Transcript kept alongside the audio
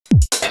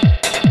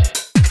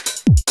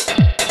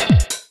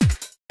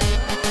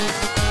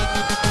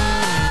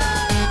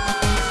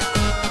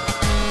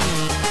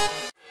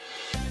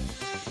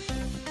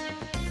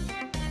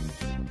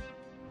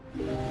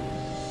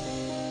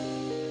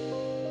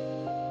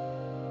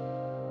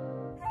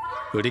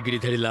ওরে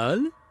গিরিধারী লাল,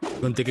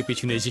 কোন থেকে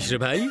পিছনে এসিস রে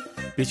ভাই?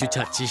 পিছু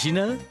ছাড়ছিস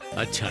না,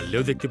 আর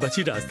ছাড়লেও দেখতে পাচ্ছি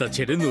রাস্তা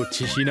ছেড়ে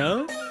নড়ছিস না।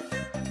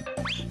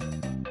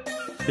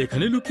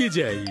 এখানে লুকিয়ে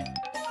যাই।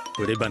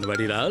 ওরে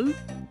বানবাড়ি লাল,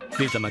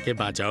 প্লিজ আমাকে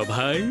বাঁচাও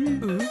ভাই।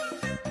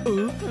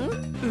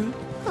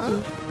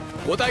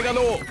 কোথায় গেল?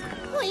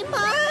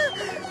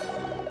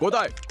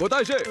 কোথায়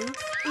কোথায় সে?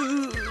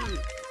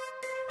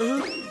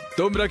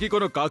 তোমরা কি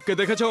কোনো কাককে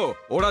দেখেছো?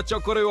 ওরা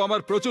চক্করেও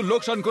আমার প্রচুর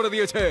লোকসান করে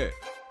দিয়েছে।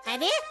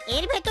 আরে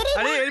এর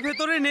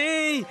ভেতরে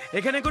নেই,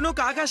 এখানে কোনো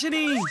কাক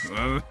আসেনি।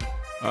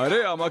 আরে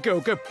আমাকে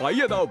ওকে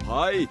পাইয়ে দাও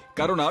ভাই,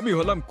 কারণ আমি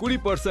হলাম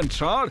 20%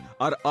 ষাঁড়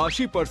আর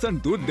 80%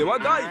 দুধ দেওয়া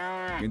গাই।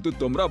 কিন্তু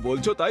তোমরা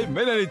বলছো তাই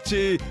মেনে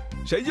নিচ্ছি।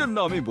 সেই জন্য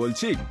আমি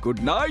বলছি গুড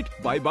নাইট,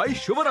 বাই বাই,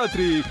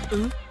 শুভরাত্রি।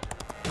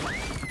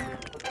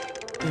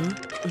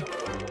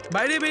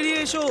 বাইরে বেরিয়ে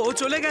এসো, ও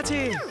চলে গেছে।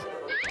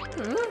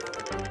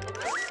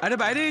 আরে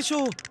বাইরে এসো।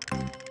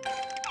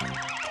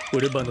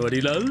 ওরে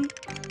বানওয়ারি লাল,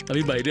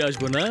 আমি বাইরে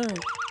আসবো না,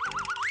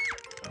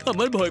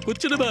 আমার ভয়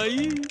করছে না ভাই।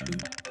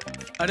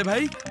 আরে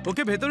ভাই,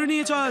 ওকে ভেতরে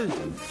নিয়ে চল।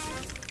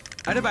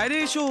 আরে বাইরে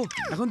এসো,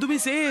 এখন তুমি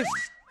সেফ।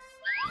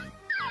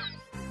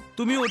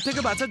 তুমি ওর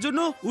থেকে বাঁচার জন্য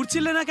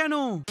উড়ছিলে না কেন?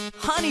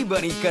 हनी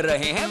बनी कर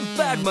रहे हैं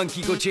बैड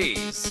मंकी को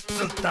चेस।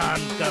 सुल्तान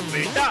का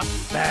बेटा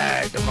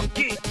bad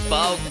monkey.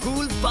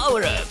 Powerful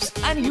power-ups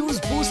and use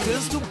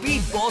boosters to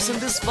beat boss in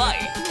this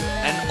fight.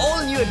 An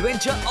all-new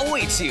adventure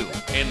awaits you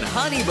in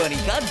Honey Bunny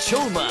ka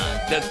Jholmaal,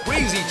 the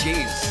crazy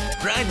chase.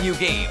 Brand new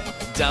game.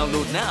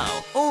 Download now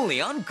only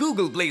on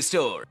Google Play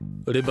Store.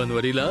 ওরে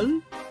বানওয়ারি লাল,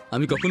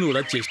 আমি কখনো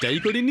ওড়ার চেষ্টাই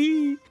করিনি,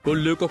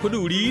 করলেও কখনো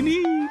উড়িনি,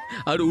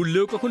 আর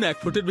উড়লেও কখনো 1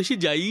 ফুটের বেশি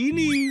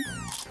যাইনি।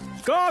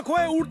 কাক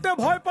হয়ে উঠতে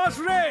ভয় পাস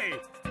রে?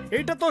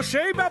 এটা তো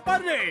সেই ব্যাপার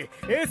রে,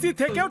 এসি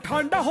থেকেও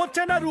ঠান্ডা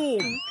হচ্ছে না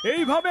রুম,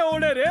 এইভাবে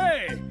ওড়ে রে।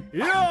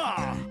 ইয়া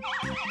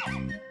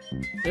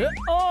এ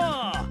আ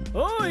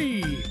ওই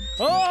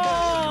আ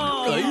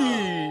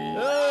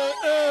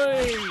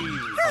এই।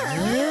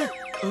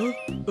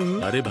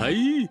 আরে ভাই,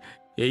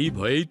 এই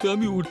ভয়েই তো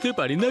আমি উঠতে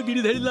পারি না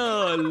গিরিধারী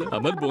লাল।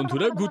 আমার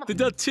বন্ধুরা ঘুরতে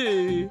যাচ্ছে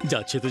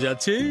তো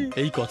যাচ্ছে,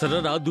 এই কথাটা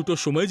রাত 2টোর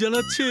সময়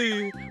জানাচ্ছে,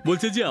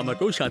 বলছে যে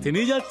আমাকেও সাথে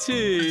নিয়ে যাচ্ছে।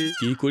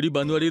 কি করি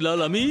বানওয়ারি লাল,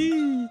 আমি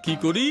কি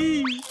করি?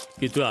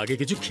 কিন্তু আগে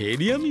কিছু খেয়ে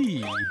নি আমি।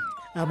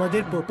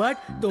 আমাদের পোপাট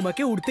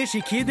তোমাকে উড়তে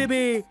শিখিয়ে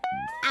দেবে।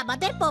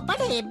 আমাদের পোপাট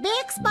হেভি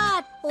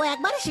এক্সপার্ট। ও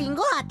একবার সিংহ,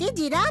 হাতি,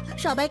 জিরাফ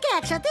সবাইকে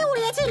একসাথে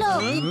উড়িয়েছিল,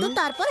 কিন্তু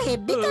তারপর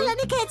হেভি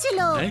কেলানি খেয়েছিল।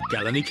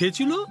 কেলানি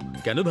খেয়েছিল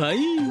কেন ভাই?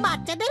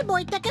 বাচ্চাদের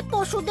বই থেকে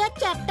পশুদের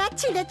চ্যাপ্টার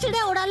ছিঁড়ে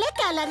ছিঁড়ে ওড়ালে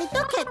কেলানি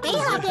তো খেতেই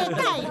হবে,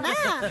 তাই না?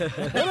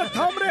 আরে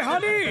থাম রে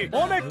হানি,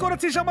 অনেক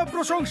করেছিস আমার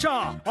প্রশংসা,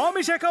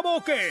 আমি শেখাবো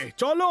ওকে।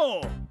 চলো,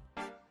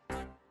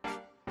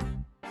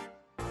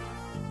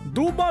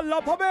 2 বার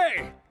লাফাবে,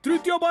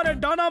 3য় বারে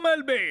ডানা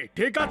মেলবে,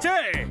 ঠিক আছে?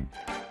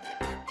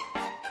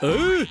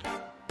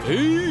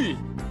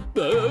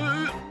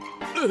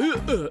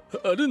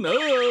 আরে না,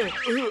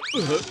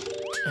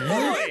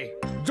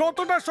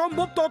 যতটা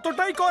সম্ভব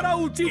ততটাই করা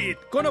উচিত,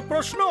 কোনো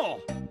প্রশ্ন?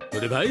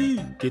 ওরে ভাই,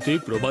 কিন্তু এই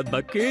প্রবাদ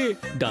বাক্যে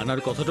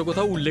ডানার কথাটা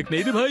কোথাও উল্লেখ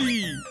নেই রে ভাই।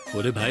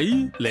 ওরে ভাই,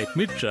 লেট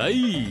মি ট্রাই,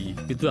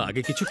 কিন্তু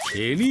আগে কিছু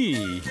খেয়ে নি।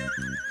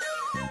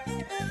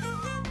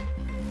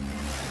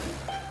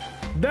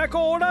 দেখো,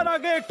 ওড়ার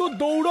আগে একটু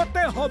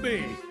দৌড়তে হবে,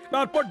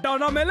 তারপর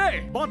ডানা মেলে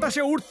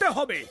বাতাসে উঠতে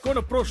হবে,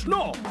 কোনো প্রশ্ন?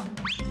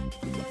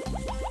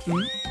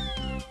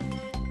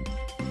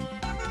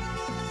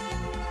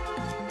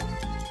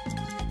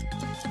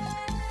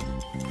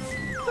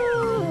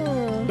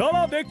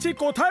 দাঁড়া, দেখছি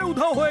কোথায়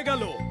উধাও হয়ে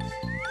গেল।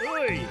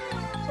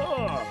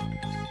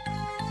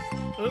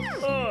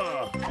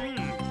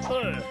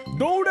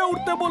 দৌড়ে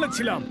উঠতে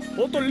বলেছিলাম,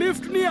 ও তো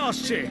লিফট নিয়ে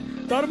আসছে,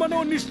 তার মানে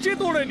ও নিশ্চিত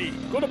ওড়েনি,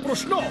 কোনো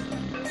প্রশ্ন?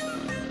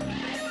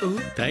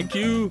 Thank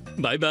you,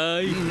 bye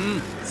bye.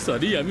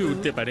 Sorry, আমি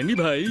উঠতে পারিনি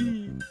ভাই।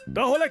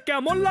 তাহলে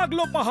কেমন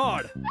লাগলো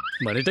পাহাড়?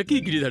 মানেটা কি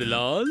গিরিধারী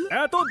লাল?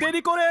 এত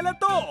দেরি করে এলে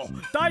তো,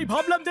 তাই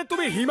ভাবলাম যে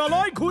তুমি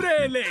হিমালয় ঘুরে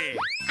এলে।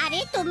 আরে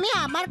তুমি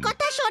আমার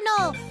কথা শোনো,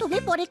 তুমি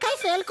পরীক্ষায়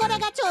ফেল করে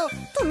গেছো,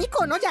 তুমি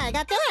কোনো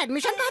জায়গাতেও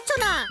অ্যাডমিশন পাচ্ছ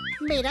না।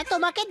 মেয়েরা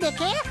তোমাকে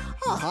দেখে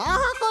হা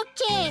হা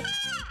করছে,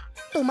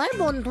 তোমার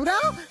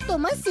বন্ধুরাও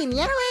তোমার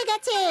সিনিয়র হয়ে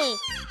গেছে।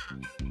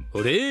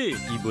 ওরে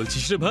কি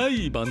বলছিস রে ভাই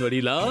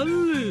বানওয়ারি লাল?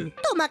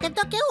 তোমাকে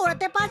তো কেউ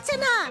ওড়াতে পারছে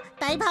না,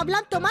 তাই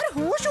ভাবলাম তোমার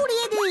হুঁশ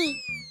উড়িয়ে দিই।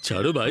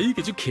 ছাড়ো ভাই,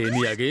 কিছু খেয়ে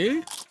নি আগে।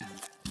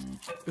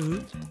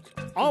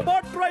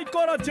 আবার ট্রাই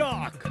করা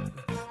যাক।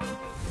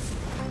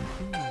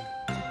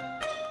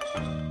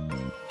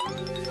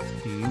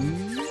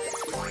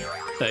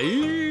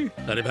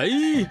 আরে ভাই,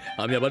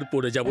 আমি আবার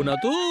পড়ে যাব না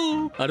তো?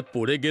 আর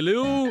পড়ে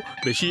গেলেও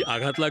বেশি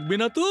আঘাত লাগবে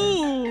না তো?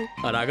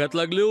 আর আঘাত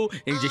লাগলেও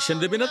ইনজেকশন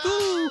দেবে না তো?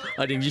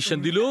 আর ইনজেকশন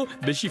দিলেও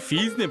বেশি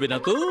ফিজ নেবে না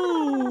তো?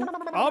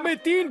 আমি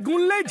 3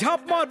 গুনলেই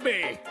ঝাঁপ মারবে।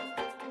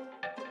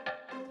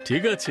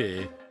 ঠিক আছে,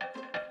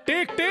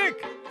 টিক টিক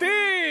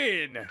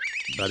 3।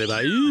 আরে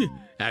ভাই,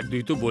 1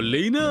 2 তো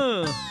বললেই না।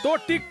 তো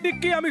টিক টিক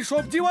কি আমি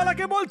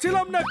সবজিওয়ালাকে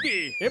বলছিলাম নাকি?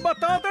 এবার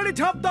তাড়াতাড়ি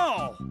ঝাঁপ দাও।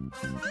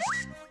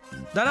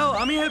 দাঁড়াও,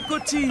 আমি হেল্প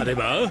করছি। আরে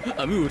বাহ,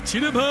 আমি উঠছি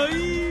রে ভাই।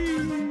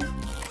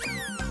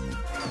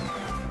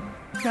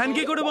 ফ্যান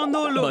কি করে বন্ধ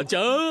হলো?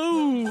 বাঁচাও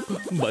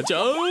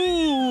বাঁচাও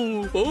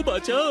ও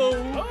বাঁচাও।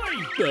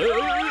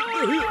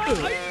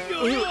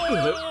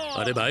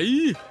 আরে ভাই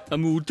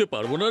আমি উঠতে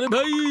পারবো না রে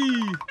ভাই।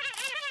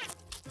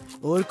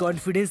 ওর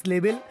কনফিডেন্স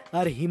লেভেল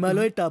আর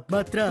হিমালয়ের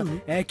তাপমাত্রা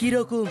একই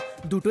রকম,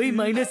 দুটোই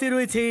মাইনাসে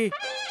রয়েছে।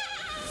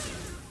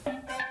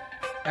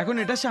 এখন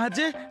এটার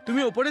সাহায্যে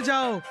তুমি ওপরে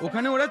যাও,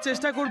 ওখানে ওরা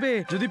চেষ্টা করবে,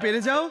 যদি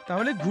পেরে যাও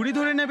তাহলে ঘুড়ি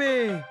ধরে নেবে।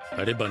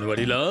 আরে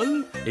বানওয়ারিলাল,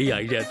 এই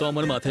আইডিয়া তো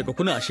আমার মাথায়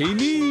কখনো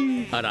আসেইনি,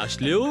 আর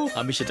আসলেও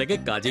আমি সেটাকে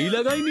কাজেই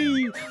লাগাইনি,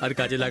 আর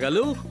কাজে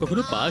লাগালেও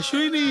কখনো পাস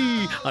হইনি,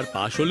 আর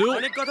পাস হলেও।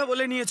 অনেক কথা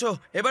বলে নিয়েছো,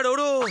 এবার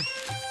ওড়ো।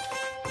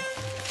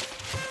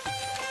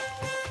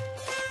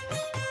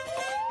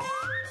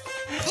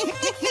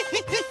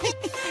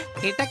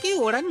 এটা কি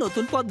ওড়ার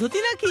নতুন পদ্ধতি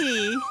নাকি?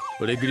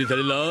 ওরে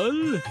গিরিধারীলাল,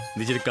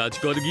 নিজের কাজ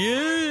কর গিয়ে।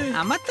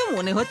 আমার তো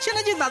মনে হচ্ছে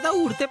না যে দাদা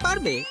উড়তে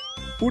পারবে।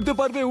 উঠতে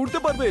পারবে উঠতে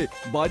পারবে,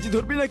 বাজি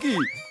ধরবি নাকি?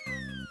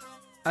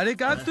 আরে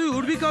কাক, তুই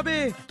উড়বি কবে?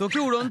 তোকে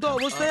উড়ন্ত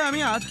অবস্থায় আমি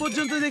আজ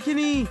পর্যন্ত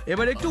দেখিনি,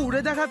 এবার একটু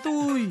উড়ে দেখা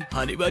তুই।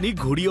 হানিবানি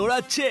ঘুড়ি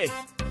ওড়াচ্ছে,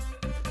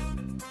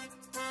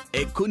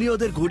 এক্ষুনি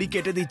ওদের ঘুড়ি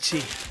কেটে দিচ্ছি।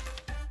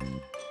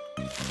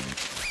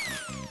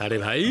 আরে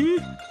ভাই,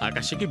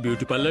 আকাশে কি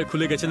বিউটি পার্লার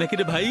খুলে গেছে নাকি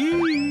রে ভাই?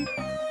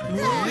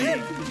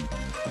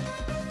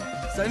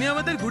 সানি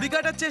আমাদের ঘুড়ি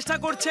কাটার চেষ্টা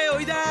করছে,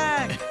 ওই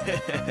দেখ।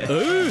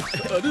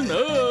 আরে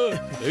না,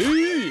 এই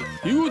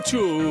কি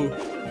হচ্ছে?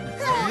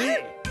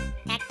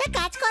 একটা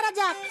কাজ করা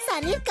যাক,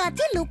 সানির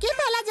কাছে লুকিয়ে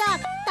ফেলা যাক,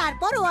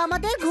 তারপর ও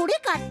আমাদের ঘুড়ি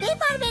কাটতেই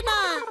পারবে না।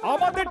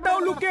 আমাদেরটাও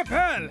লুকিয়ে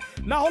ফেল,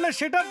 না হলে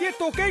সেটা দিয়ে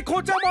তোকেই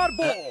খোঁচা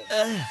মারবো।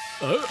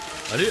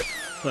 আরে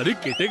আরে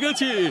কেটে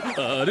গেছে,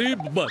 আরে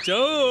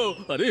বাঁচাও,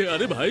 আরে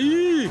আরে ভাই,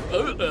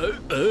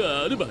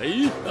 আরে ভাই,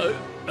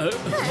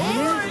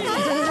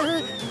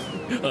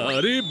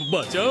 আরে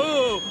বাঁচাও,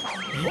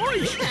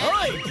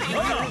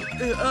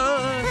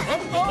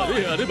 আরে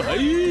আরে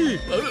ভাই,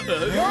 আরে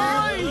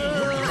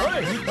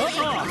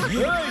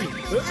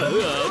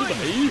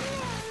ভাই।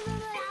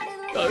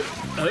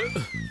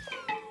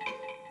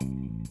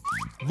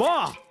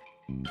 বাহ,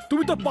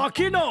 তুমি তো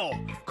পাখি নও,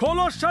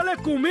 খোলস সালে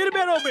কুমির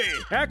বেরোবে।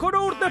 এখনো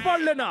উঠতে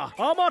পারলে না?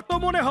 আমার তো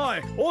মনে হয়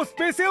ও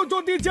স্পেসেও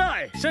যদি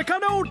যায়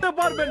সেখানেও উঠতে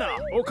পারবে না,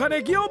 ওখানে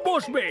গিয়েও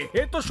বসবে।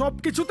 এ তো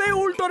সবকিছুতেই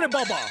উল্টো রে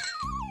বাবা।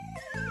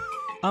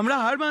 আমরা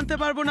হার মানতে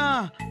পারবো না,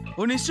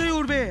 ও নিশ্চয়ই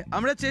উড়বে,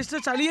 আমরা চেষ্টা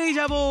চালিয়েই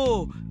যাব।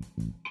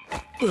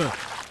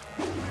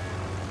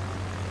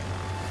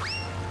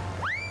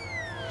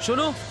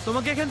 শোনো,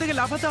 তোমাকে এখান থেকে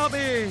লাফাতে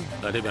হবে।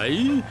 আরে ভাই,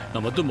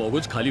 আমার তো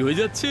মগজ খালি হয়ে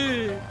যাচ্ছে,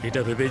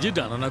 এটা ভেবে যে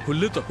ডানা না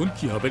খুললে তখন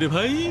কি হবে রে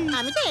ভাই?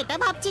 আমি তো এটা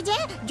ভাবছি যে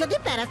যদি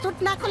প্যারাসুট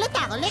না খোলে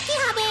তাহলে কি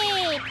হবে।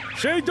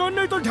 সেই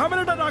জন্যই তো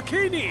ঝামেলাটা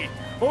রাখিনি,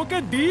 ওকে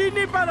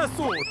দিইনি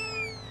প্যারাসুট।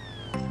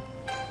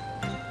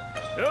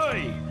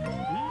 এই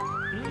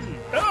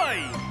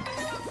এই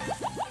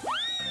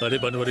আরে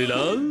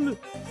বানওয়ারিলাল,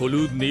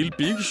 হলুদ নীল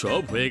পিঙ্ক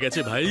সব হয়ে গেছে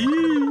ভাই।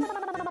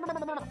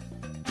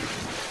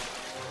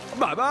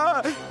 বাবা,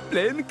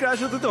 প্লেন ক্র্যাশ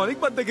হতে তো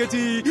অনেকবার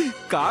দেখেছি,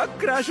 কাক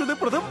ক্র্যাশ হতে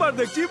প্রথমবার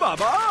দেখছি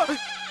বাবা।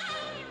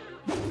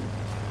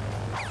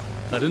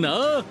 আরে না,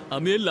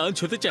 আমি এর লাঞ্চ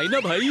হতে চাই না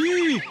ভাই।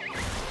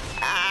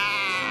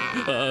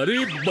 আরে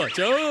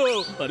বাঁচাও,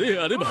 আরে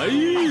আরে ভাই,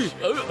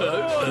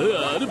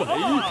 আরে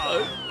ভাই।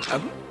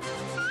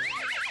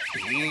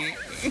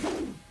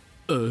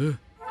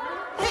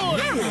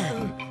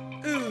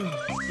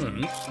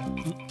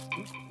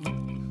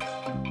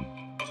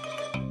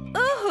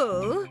 ওহো,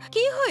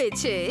 কি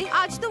হয়েছে?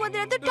 আজ তোমাদের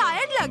এত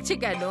টায়ার্ড লাগছে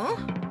কেন?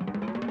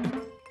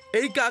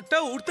 এই কাকটা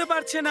উড়তে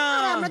পারছে না।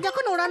 আর আমরা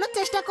যখন ওড়ানোর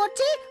চেষ্টা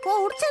করছি ও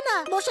উঠছে না,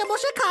 বসে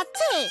বসে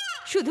খাচ্ছে।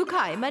 শুধু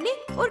খায় মানে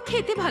ওর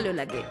খেতে ভালো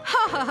লাগে।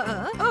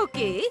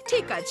 ওকে,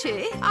 ঠিক আছে,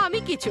 আমি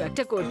কিছু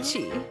একটা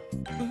করছি।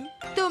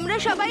 তোমরা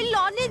সবাই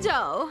লনে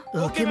যাও।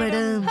 Okay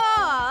madam.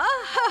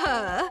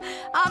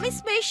 আমি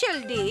স্পেশাল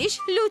ডিশ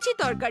লুচি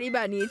তরকারি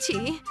বানিয়েছি।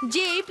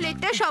 যে এই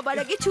প্লেটটা সবার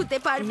আগে ছুতে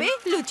পারবে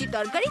লুচি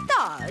তরকারি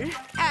তার।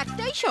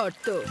 একটাই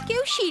শর্ত,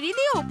 কেউ সিঁড়ি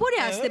দিয়ে ওপরে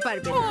আসতে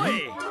পারবে না।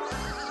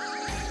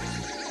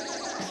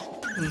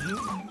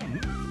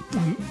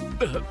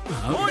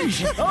 ওই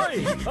ওই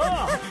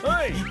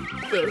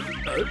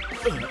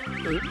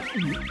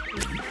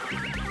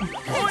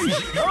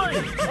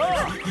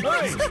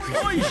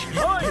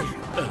ওই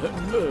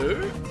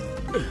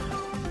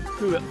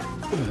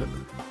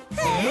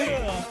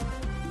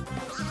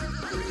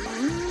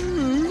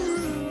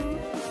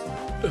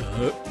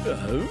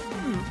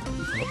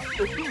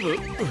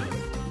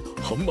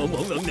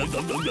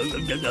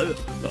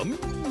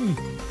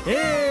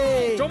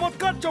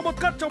চমৎকার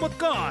চমৎকার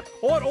চমৎকার।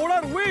 ওর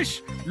ওড়ার উইশ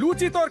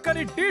লুচি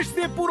তরকারি ডিশ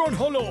দিয়ে পূরণ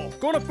হলো।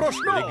 কোন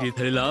প্রশ্ন?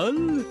 গিরিধারীলাল,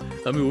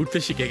 আমি উঠতে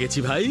শিখে গেছি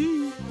ভাই।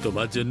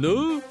 তোমার জন্য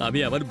আমি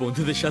আমার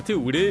বন্ধুদের সাথে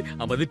উড়ে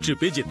আমাদের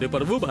ট্রিপে যেতে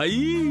পারবো ভাই।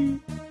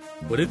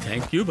 ওরে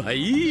থ্যাংক ইউ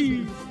ভাই,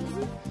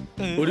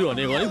 ওরে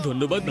অনেক অনেক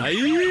ধন্যবাদ ভাই।